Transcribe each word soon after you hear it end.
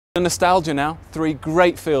Nostalgia now, three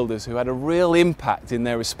great fielders who had a real impact in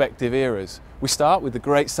their respective eras. We start with the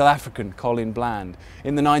great South African Colin Bland.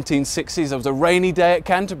 In the 1960s there was a rainy day at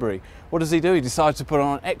Canterbury. What does he do? He decides to put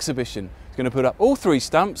on an exhibition. He's going to put up all three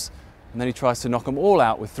stumps and then he tries to knock them all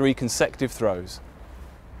out with three consecutive throws.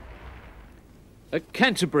 At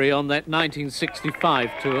Canterbury on that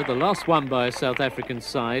 1965 tour, the last one by a South African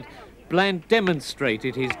side, Bland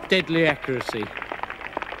demonstrated his deadly accuracy.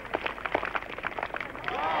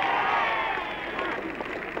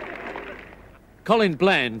 Colin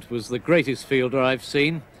Bland was the greatest fielder I've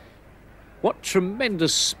seen. What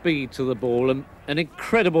tremendous speed to the ball and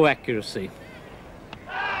incredible accuracy.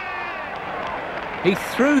 He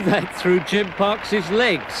threw that through Jim Parks'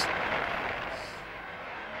 legs.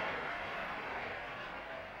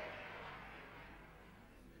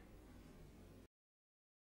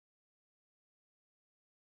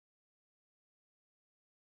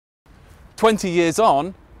 "20 years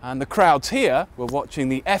on, and the crowds here were watching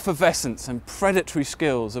the effervescence and predatory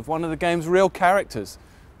skills of one of the game's real characters,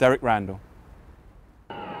 Derek Randall.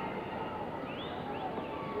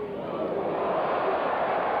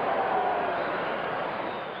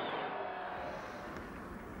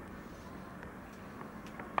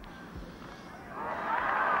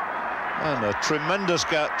 And a tremendous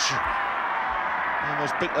catch.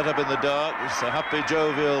 Almost picked that up in the dark. It's a happy,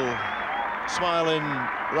 jovial, smiling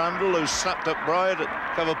Randall who snapped up Bryant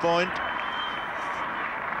at cover point.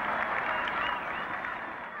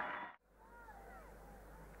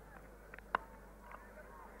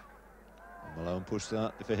 Malone pushed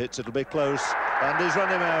that. If it hits, it'll be close. And he's run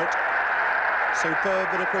him out.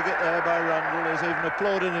 Superb bit of cricket there by Randall. He's even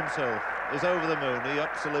applauding himself. He's over the moon. He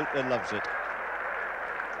absolutely loves it.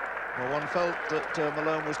 Well, one felt that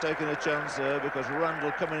Malone was taking a chance there because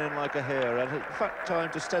Randall coming in like a hare and in fact time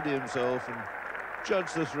to steady himself and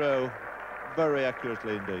judge the throw very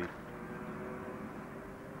accurately indeed.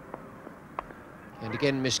 And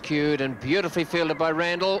again miscued and beautifully fielded by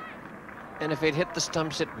Randall. And if it hit the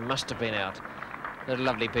stumps, it must have been out. A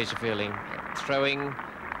lovely piece of fielding, throwing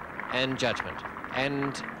and judgment.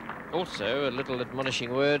 And also a little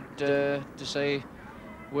admonishing word to say,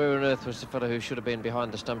 where on earth was the fellow who should have been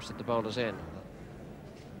behind the stumps at the bowler's end?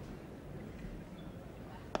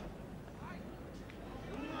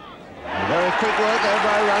 Very quick work there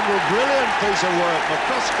by Randall. Brilliant piece of work.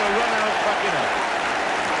 McCusker run out backing up.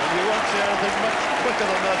 And you won't see anything much quicker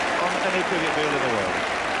than that on any cricket field in the world.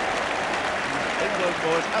 England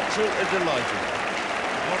boys absolutely delighted.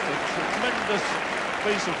 What a tremendous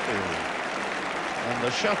piece of field. And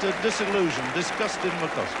the shattered, disillusioned, disgusted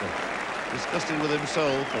McCusker. Disgusted with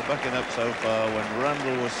himself for backing up so far when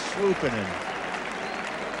Randall was swooping in.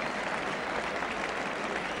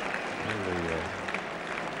 Really,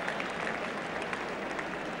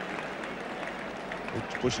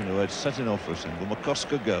 pushing the wedge, setting off for a single.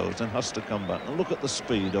 McCusker goes and has to come back. And look at the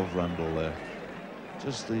speed of Randall there.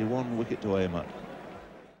 Just the one wicket to aim at.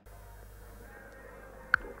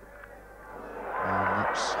 And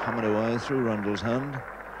that's hammered away through Randall's hand.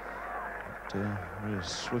 Really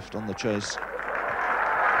swift on the chase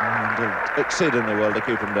and exceedingly well to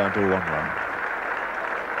keep him down to 1 run.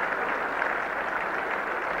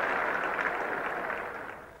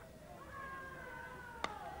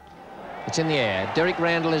 It's in the air. Derek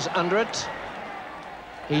Randall is under it.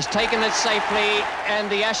 He's taken it safely and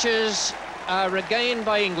the Ashes are regained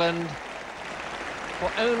by England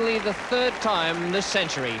for only the 3rd time this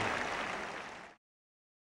century.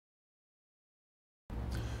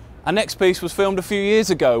 Our next piece was filmed a few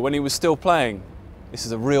years ago when he was still playing. This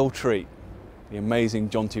is a real treat, the amazing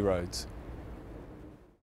Jonty Rhodes.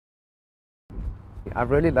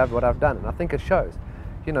 I've really loved what I've done and I think it shows.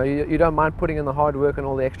 You know, you don't mind putting in the hard work and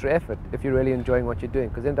all the extra effort if you're really enjoying what you're doing,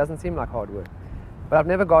 because then it doesn't seem like hard work. But I've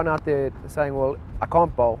never gone out there saying, well, I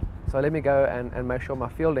can't bowl, so let me go and make sure my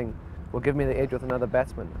fielding will give me the edge with another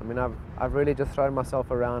batsman. I mean, I've really just thrown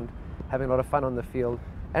myself around, having a lot of fun on the field,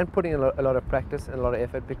 and putting in a lot of practice and a lot of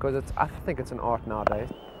effort, because I think it's an art nowadays.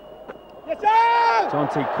 Yes, sir!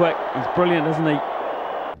 Jonty quick, he's brilliant, isn't he?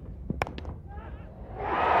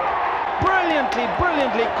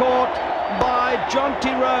 Brilliantly caught by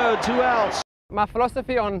Jonty Rhodes. Who else? My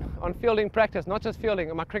philosophy on fielding practice, not just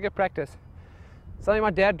fielding, my cricket practice, something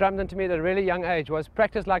my dad drummed into me at a really young age was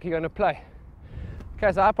practice like you're going to play.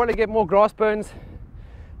 Okay, so I probably get more grass burns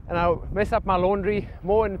and I'll mess up my laundry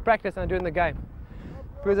more in practice than I do in the game.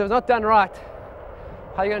 Because if it's not done right,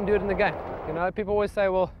 how are you going to do it in the game? You know, people always say,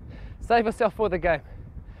 well, save yourself for the game.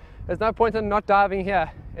 There's no point in not diving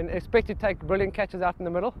here and expect to take brilliant catches out in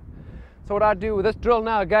the middle. So what I do with this drill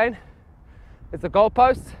now again is the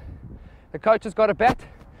goalposts. The coach has got a bat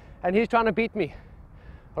and he's trying to beat me.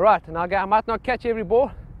 All right, now I might not catch every ball.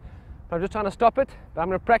 I'm just trying to stop it, but I'm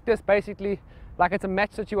going to practice basically like it's a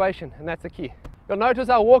match situation, and that's the key. You'll notice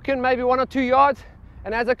I'll walk in maybe 1 or 2 yards,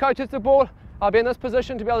 and as the coach hits the ball, I'll be in this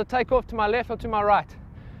position to be able to take off to my left or to my right.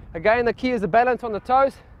 Again, the key is the balance on the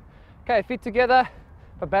toes. Okay, feet together,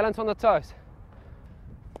 but balance on the toes.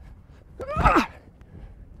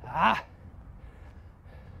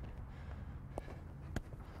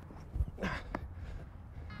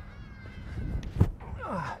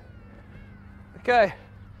 Okay,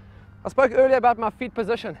 I spoke earlier about my feet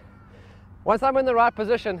position. Once I'm in the right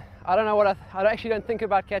position, I don't know what I actually don't think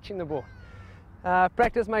about catching the ball.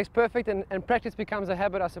 Practice makes perfect, and practice becomes a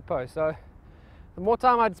habit, I suppose. So the more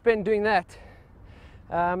time I'd spend doing that,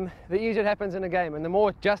 the easier it happens in a game, and the more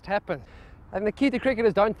it just happens. And the key to cricket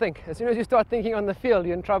is don't think. As soon as you start thinking on the field,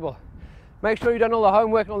 you're in trouble. Make sure you've done all the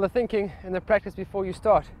homework and all the thinking in the practice before you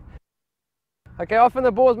start. Okay, often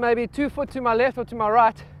the ball's maybe 2 foot to my left or to my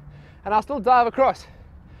right, and I'll still dive across.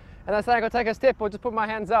 And I say I can take a step or just put my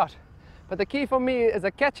hands out. But the key for me is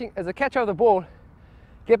a catch of the ball,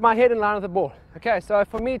 get my head in line with the ball. Okay, so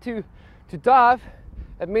for me to dive,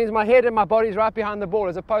 it means my head and my body's right behind the ball,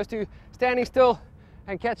 as opposed to standing still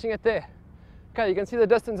and catching it there. Okay, you can see the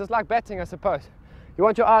distance. It's like batting, I suppose. You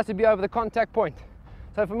want your eyes to be over the contact point.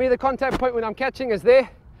 So for me, the contact point when I'm catching is there,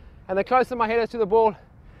 and the closer my head is to the ball,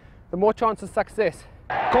 the more chance of success.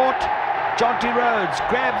 Caught. Jonty Rhodes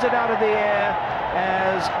grabs it out of the air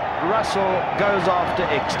as Russell goes after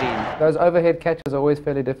Eckstein. Those overhead catches are always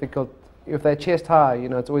fairly difficult. If they're chest high, you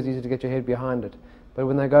know, it's always easy to get your head behind it. But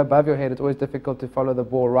when they go above your head, it's always difficult to follow the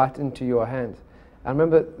ball right into your hands. I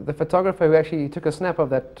remember the photographer who actually took a snap of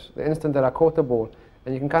that, the instant that I caught the ball,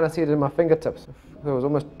 and you can kind of see it in my fingertips. There was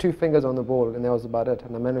almost 2 fingers on the ball, and that was about it.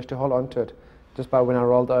 And I managed to hold on to it just by when I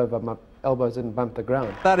rolled over, my elbows didn't bump the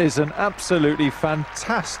ground. That is an absolutely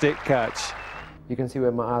fantastic catch. You can see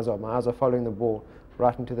where my eyes are. My eyes are following the ball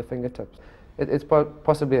right into the fingertips. It's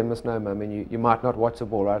possibly a misnomer. I mean, you might not watch the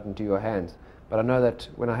ball right into your hands, but I know that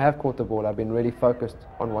when I have caught the ball, I've been really focused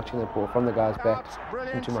on watching the ball from the guy's back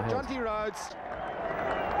into my hands.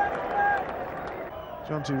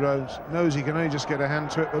 Jonty Rhodes knows he can only just get a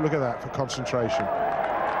hand to it, but look at that for concentration.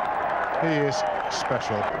 He is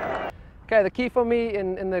special. Okay, the key for me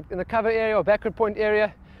in the cover area or backward point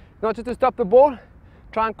area, not just to stop the ball,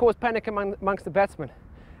 try and cause panic amongst the batsmen.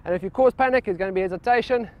 And if you cause panic, there's going to be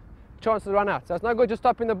hesitation, chance to run out. So it's no good just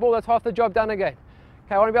stopping the ball. That's half the job done again.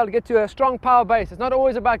 Okay, I want to be able to get to a strong power base. It's not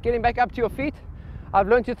always about getting back up to your feet. I've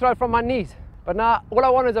learned to throw from my knees, but now all I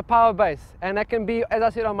want is a power base, and that can be, as I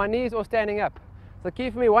said, on my knees or standing up. So the key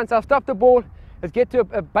for me, once I've stopped the ball, is get to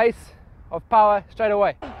a base of power straight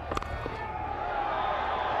away.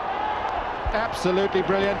 Absolutely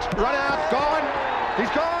brilliant. Run out, gone. He's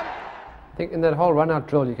gone. I think in that whole run-out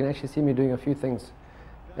drill, you can actually see me doing a few things.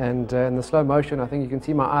 And in the slow motion, I think you can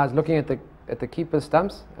see my eyes looking at the keeper's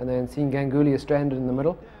stumps, and then seeing Ganguly stranded in the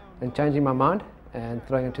middle, and changing my mind and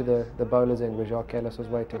throwing it to the bowler's end where Jacques Ellis was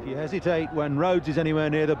waiting. If you hesitate when Rhodes is anywhere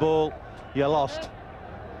near the ball, you're lost.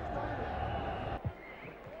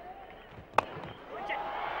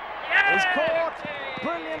 He's caught,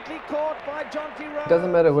 brilliantly caught by Jonty Rhodes. It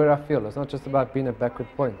doesn't matter where I feel. It's not just about being a backward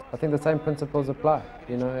point. I think the same principles apply.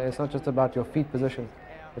 You know, it's not just about your feet position.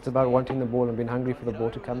 It's about wanting the ball and being hungry for the ball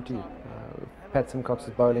to come to you. Pat Simcox is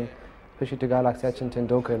bowling, especially to a guy like Sachin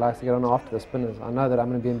Tendulkar, who likes to get on after the spinners. I know that I'm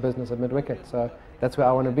going to be in business at mid-wicket, so that's where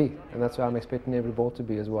I want to be, and that's where I'm expecting every ball to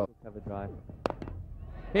be as well. Have a drive.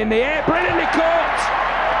 In the air, brilliantly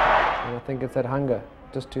caught! And I think it's that hunger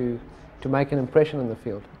just to make an impression on the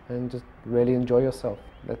field and just really enjoy yourself.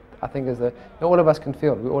 That I think is all of us can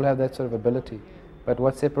field. We all have that sort of ability. But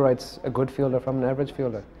what separates a good fielder from an average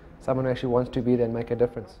fielder? Someone who actually wants to be there and make a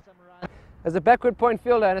difference. As a backward point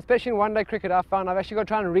fielder, and especially in one-day cricket, I've found I've actually got to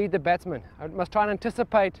try and read the batsman. I must try and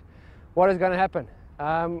anticipate what is going to happen.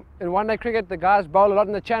 In one-day cricket, the guys bowl a lot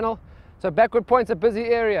in the channel, so backward point's a busy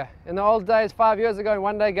area. In the old days, 5 years ago in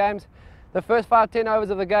one-day games, the first 5-10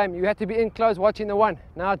 overs of the game, you had to be in close watching the one.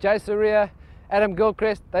 Now, Jay Surya, Adam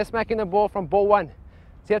Gilchrist, they're smacking the ball from ball one.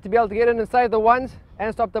 So you have to be able to get in and save the ones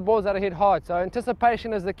and stop the balls that are hit hard. So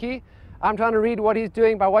anticipation is the key. I'm trying to read what he's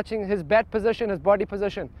doing by watching his bat position, his body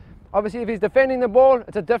position. Obviously, if he's defending the ball,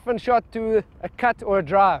 it's a different shot to a cut or a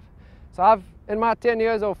drive. So in my 10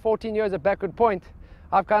 years or 14 years at backward point,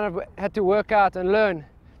 I've kind of had to work out and learn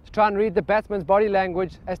to try and read the batsman's body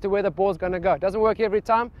language as to where the ball's going to go. It doesn't work every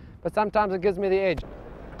time, but sometimes it gives me the edge.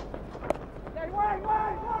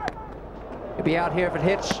 He'll be out here if it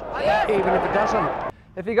hits, even if it doesn't.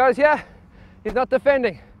 If he goes here, he's not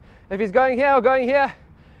defending. If he's going here or going here,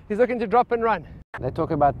 he's looking to drop and run. They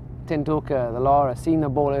talk about Tendulkar, the Lara, seeing the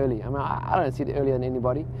ball early. I mean, I don't see it earlier than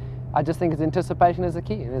anybody. I just think it's anticipation is the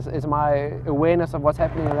key. It's my awareness of what's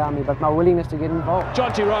happening around me, but my willingness to get involved.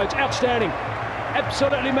 Jonty Rhodes, outstanding.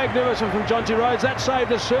 Absolutely magnificent from Jonty Rhodes. That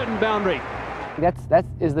saved a certain boundary. That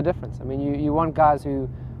is the difference. I mean, you want guys who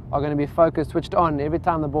are going to be focused, switched on every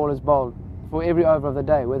time the ball is bowled for every over of the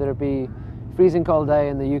day, whether it be freezing cold day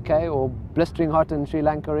in the UK or blistering hot in Sri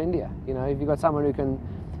Lanka or India. You know, if you've got someone who can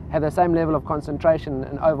have the same level of concentration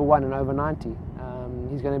in over 1 and over 90,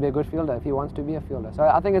 he's going to be a good fielder if he wants to be a fielder. So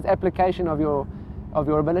I think it's application of your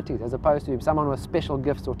abilities as opposed to someone with special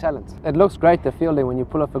gifts or talents. It looks great, the fielding, when you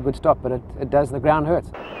pull off a good stop, but it does, the ground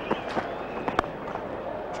hurts.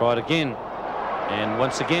 Try it again, and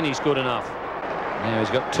once again he's good enough. Now he's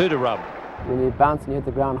got 2 to rub. When you bounce and you hit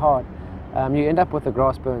the ground hard, you end up with the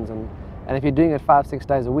grass burns, and if you're doing it 5-6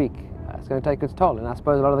 days a week, it's going to take its toll. And I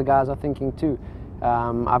suppose a lot of the guys are thinking too,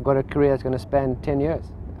 I've got a career that's going to span 10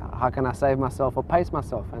 years. How can I save myself or pace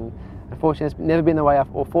myself? And unfortunately, it's never been the way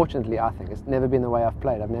or fortunately, I think, it's never been the way I've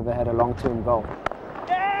played. I've never had a long-term goal.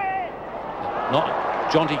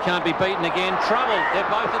 Jonty can't be beaten again. Trouble. They're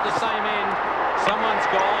both at the same end. Someone's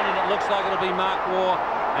gone, and it looks like it'll be Mark Waugh,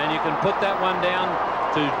 and you can put that one down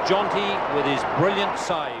to Jonty with his brilliant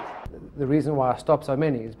save. The reason why I stop so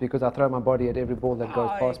many is because I throw my body at every ball that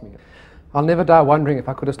goes past me. I'll never die wondering if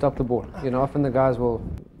I could have stopped the ball. You know, often the guys will,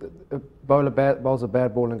 bowls a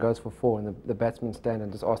bad ball and goes for 4, and the batsmen stand and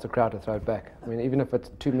just ask the crowd to throw it back. I mean, even if it's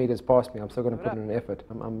 2 meters past me, I'm still going to put in an effort.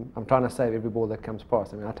 I'm trying to save every ball that comes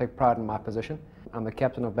past. I mean, I take pride in my position. I'm the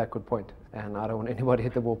captain of backward point, and I don't want anybody to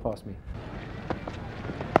hit the ball past me.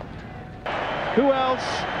 Who else?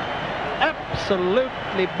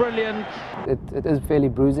 Absolutely brilliant. It is fairly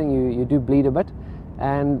bruising. You do bleed a bit.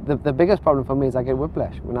 And the biggest problem for me is I get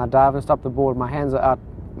whiplash. When I dive and stop the ball, my hands are out.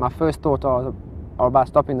 My first thoughts are about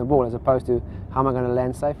stopping the ball as opposed to how am I going to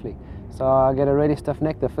land safely. So I get a really stiff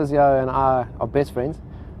neck. The physio and I are best friends.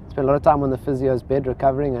 Spend a lot of time on the physio's bed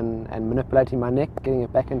recovering and manipulating my neck, getting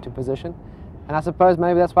it back into position. And I suppose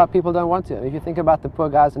maybe that's why people don't want to. If you think about the poor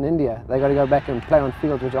guys in India, they got to go back and play on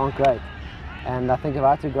fields which aren't great. And I think if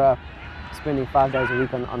I had to grow up spending 5 days a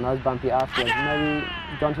week on those bumpy outfields, maybe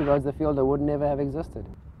Jonty Rhodes, the fielder, would never have existed.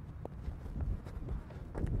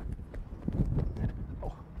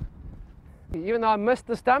 Even though I missed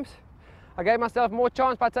the stumps, I gave myself more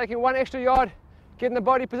chance by taking 1 extra yard, getting the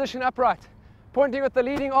body position upright, pointing with the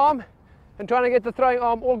leading arm and trying to get the throwing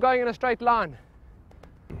arm all going in a straight line.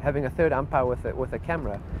 Having a third umpire with a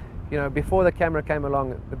camera, you know, before the camera came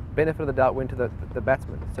along, the benefit of the doubt went to the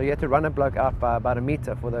batsman. So you had to run a bloke out by about a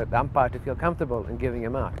metre for the umpire to feel comfortable in giving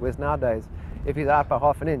him out. Whereas nowadays, if he's out by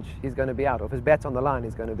half an inch, he's going to be out. Or if his bat's on the line,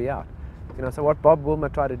 he's going to be out. You know, so what Bob Wilmer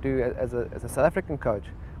tried to do as a South African coach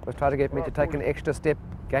was try to get me to take an extra step,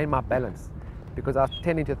 gain my balance, because I was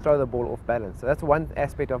tending to throw the ball off balance. So that's one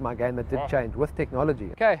aspect of my game that did change with technology.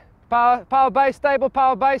 Okay, power base, stable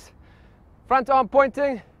power base, front arm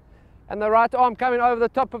pointing, and the right arm coming over the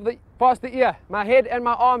top of past the ear. My head and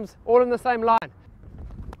my arms all in the same line.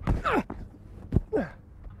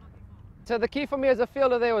 So the key for me as a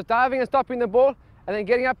fielder there was diving and stopping the ball, and then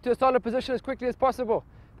getting up to a solid position as quickly as possible.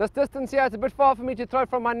 This distance here is a bit far for me to throw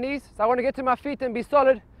from my knees, so I want to get to my feet and be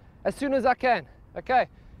solid as soon as I can. Okay,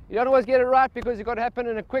 you don't always get it right because it's got to happen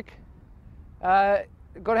in a quickly,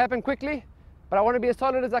 but I want to be as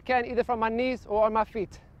solid as I can, either from my knees or on my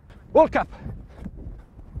feet. World Cup.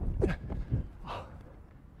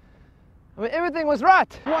 I mean, everything was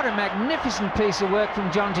right. What a magnificent piece of work from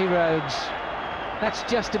Jonty Rhodes. That's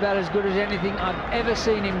just about as good as anything I've ever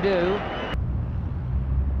seen him do.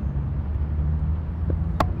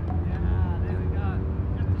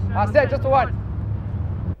 I said just a one.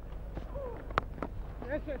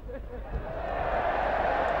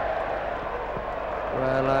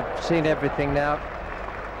 Well, I've seen everything now.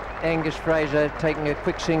 Angus Fraser taking a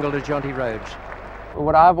quick single to Jonty Rhodes.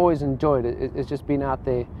 What I've always enjoyed is just being out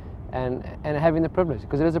there and having the privilege,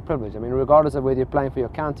 because it is a privilege. I mean, regardless of whether you're playing for your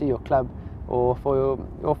county, your club, or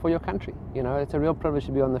for your country, you know, it's a real privilege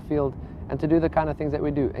to be on the field and to do the kind of things that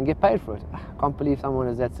we do and get paid for it. I can't believe someone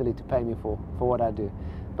is that silly to pay me for what I do.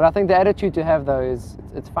 But I think the attitude to have, though, is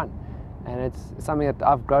it's fun, and it's something that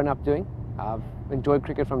I've grown up doing. I've enjoyed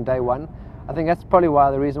cricket from day one. I think that's probably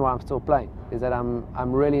the reason why I'm still playing, is that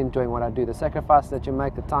I'm really enjoying what I do. The sacrifice that you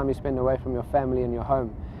make, the time you spend away from your family and your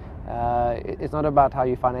home, it's not about how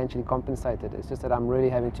you financially compensate it. It's just that I'm really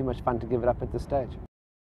having too much fun to give it up at this stage.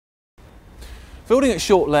 Fielding at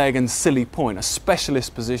short leg and silly point are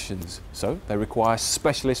specialist positions, so they require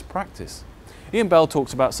specialist practice. Ian Bell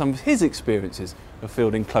talks about some of his experiences of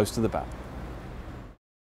fielding close to the bat.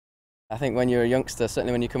 I think when you're a youngster,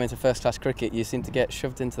 certainly when you come into first-class cricket, you seem to get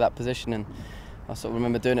shoved into that position, and I sort of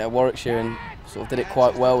remember doing it at Warwickshire and sort of did it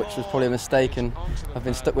quite well, which was probably a mistake, and I've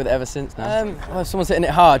been stuck with it ever since now. Well, if someone's hitting it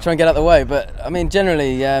hard, try and get out of the way, but I mean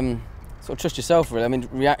generally sort of trust yourself really. I mean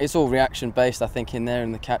it's all reaction based I think in there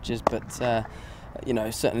in the catches, but you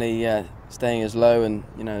know, certainly staying as low and,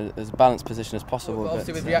 you know, as balanced position as possible. Well,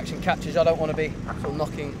 obviously with reaction catches I don't want to be sort of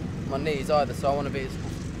knocking my knees either, so I want to be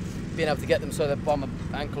being able to get them so they're by my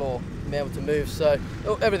ankle or be able to move, so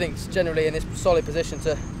everything's generally in this solid position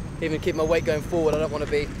to even keep my weight going forward. I don't want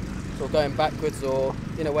to be sort of going backwards or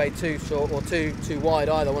in a way too short or too wide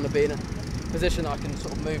either. I want to be in a position that I can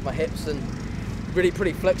sort of move my hips and really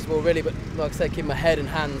pretty flexible really, but like I say, keep my head and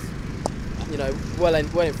hands, you know, well in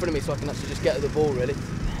front of me so I can actually just get at the ball really.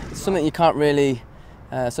 It's something you can't really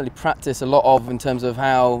certainly practice a lot of in terms of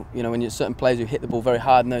how, you know, when you're certain players who hit the ball very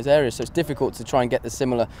hard in those areas, so it's difficult to try and get the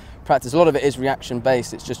similar practice. A lot of it is reaction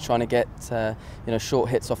based. It's just trying to get you know, short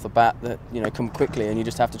hits off the bat that, you know, come quickly, and you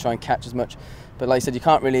just have to try and catch as much. But like I said, you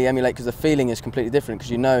can't really emulate because the feeling is completely different,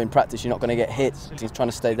 because you know in practice you're not going to get hit. You're trying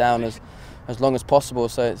to stay down as long as possible,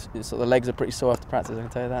 so it's the legs are pretty sore after practice, I can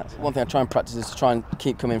tell you that. One thing I try and practice is to try and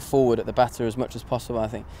keep coming forward at the batter as much as possible. I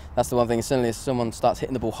think that's the one thing. Certainly if someone starts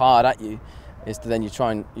hitting the ball hard at you, is to then you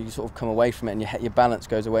sort of come away from it, and your balance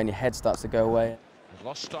goes away and your head starts to go away.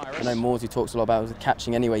 I know Morsey talks a lot about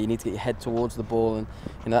catching anyway. You need to get your head towards the ball, and,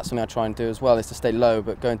 you know, that's something I try and do as well, is to stay low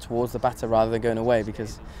but going towards the batter rather than going away,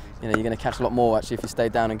 because, you know, you're going to catch a lot more actually if you stay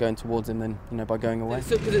down and going towards him than, you know, by going away.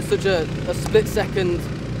 Because it's such a split second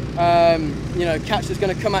you know, catch that's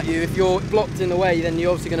going to come at you. If you're blocked in the way, then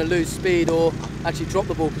you're obviously going to lose speed or actually drop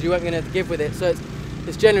the ball because you weren't going to give with it. So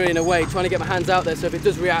it's generally in a way trying to get my hands out there, so if it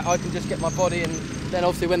does react I can just get my body, and then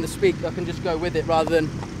obviously when the speed I can just go with it rather than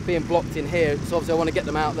being blocked in here. So obviously I want to get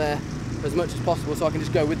them out there as much as possible so I can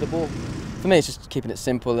just go with the ball. For me it's just keeping it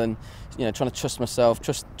simple and, you know, trying to trust myself,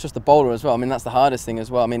 trust the bowler as well. I mean that's the hardest thing as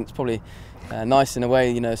well. I mean it's probably nice in a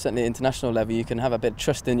way, you know, certainly at international level you can have a bit of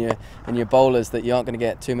trust in your bowlers that you aren't going to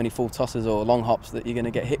get too many full tosses or long hops that you're going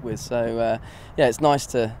to get hit with. So yeah, it's nice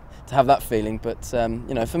to have that feeling, but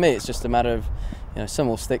you know, for me it's just a matter of, you know, some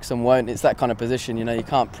will stick, some won't. It's that kind of position, you know, you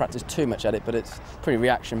can't practice too much at it, but it's pretty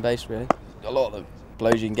reaction based really. A lot of the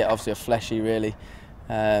blows you can get obviously are fleshy really,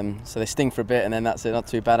 so they sting for a bit and then that's it, not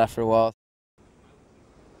too bad after a while.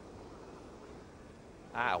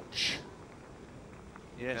 Ouch.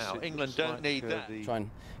 Yes, now, England don't need that. Try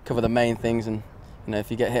and cover the main things, and, you know,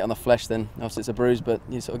 if you get hit on the flesh then obviously it's a bruise, but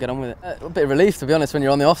you sort of get on with it. A bit of relief to be honest when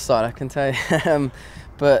you're on the offside, I can tell you.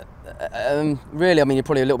 But really, I mean, you're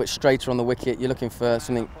probably a little bit straighter on the wicket. You're looking for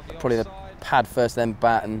something, probably the pad first, then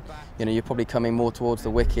bat, and, you know, you're probably coming more towards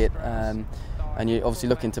the wicket. And you're obviously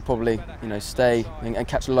looking to probably, you know, stay and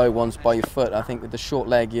catch low ones by your foot. I think with the short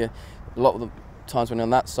leg, a lot of the times when you're on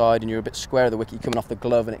that side and you're a bit square of the wicket, you're coming off the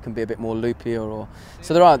glove and it can be a bit more loopier, or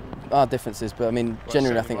so there are differences, but I mean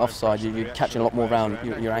generally I think offside you're catching a lot more around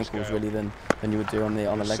your ankles really than you would do on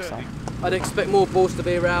the leg side. I'd expect more balls to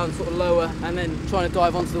be around sort of lower and then trying to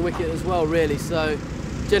dive onto the wicket as well really, so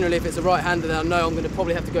generally if it's a right-hander then I know I'm going to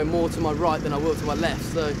probably have to go more to my right than I will to my left,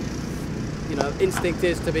 so, you know, instinct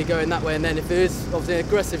is to be going that way, and then if it is obviously an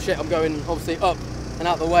aggressive shot I'm going obviously up and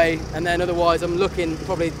out the way, and then otherwise I'm looking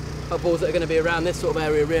probably at balls that are going to be around this sort of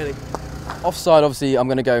area really. Offside obviously I'm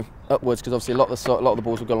going to go upwards because obviously a lot of the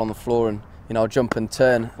balls will go on the floor, and, you know, I'll jump and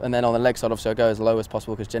turn, and then on the leg side obviously I'll go as low as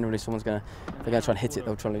possible because generally if they're going to try and hit it,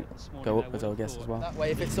 they'll try to go upwards, I guess, as well. That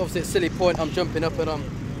way if it's obviously a silly point I'm jumping up and I'm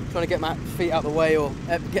trying to get my feet out the way or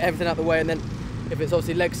get everything out the way, and then if it's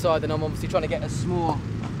obviously leg side then I'm obviously trying to get a small,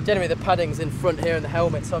 generally the padding's in front here in the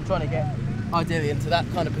helmet, so I'm trying to get ideally into that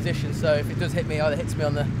kind of position, so if it does hit me, either hits me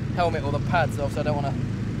on the helmet or the pads, obviously I don't want to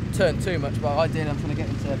turn too much, but ideally I'm trying to get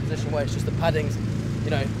into a position where it's just the paddings, you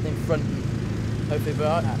know, in front, and hopefully be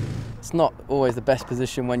alright. It's not always the best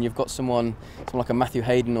position when you've got someone like a Matthew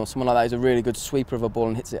Hayden or someone like that who's a really good sweeper of a ball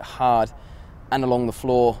and hits it hard and along the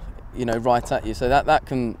floor, you know, right at you, so that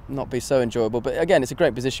can not be so enjoyable. But again, it's a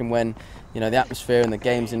great position when, you know, the atmosphere and the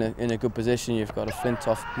game's in a good position. You've got a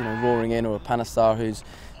Flintoff, you know, roaring in, or a Panesar who's,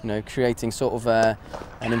 you know, creating sort of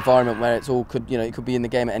an environment where it's all could, you know, it could be in the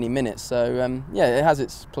game at any minute. So yeah, it has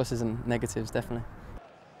its pluses and negatives definitely.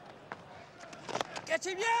 Get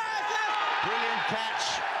him, yeah! Brilliant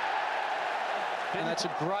catch. And that's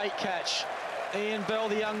a great catch. Ian Bell,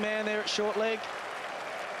 the young man there at short leg,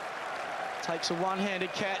 takes a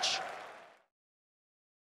one-handed catch.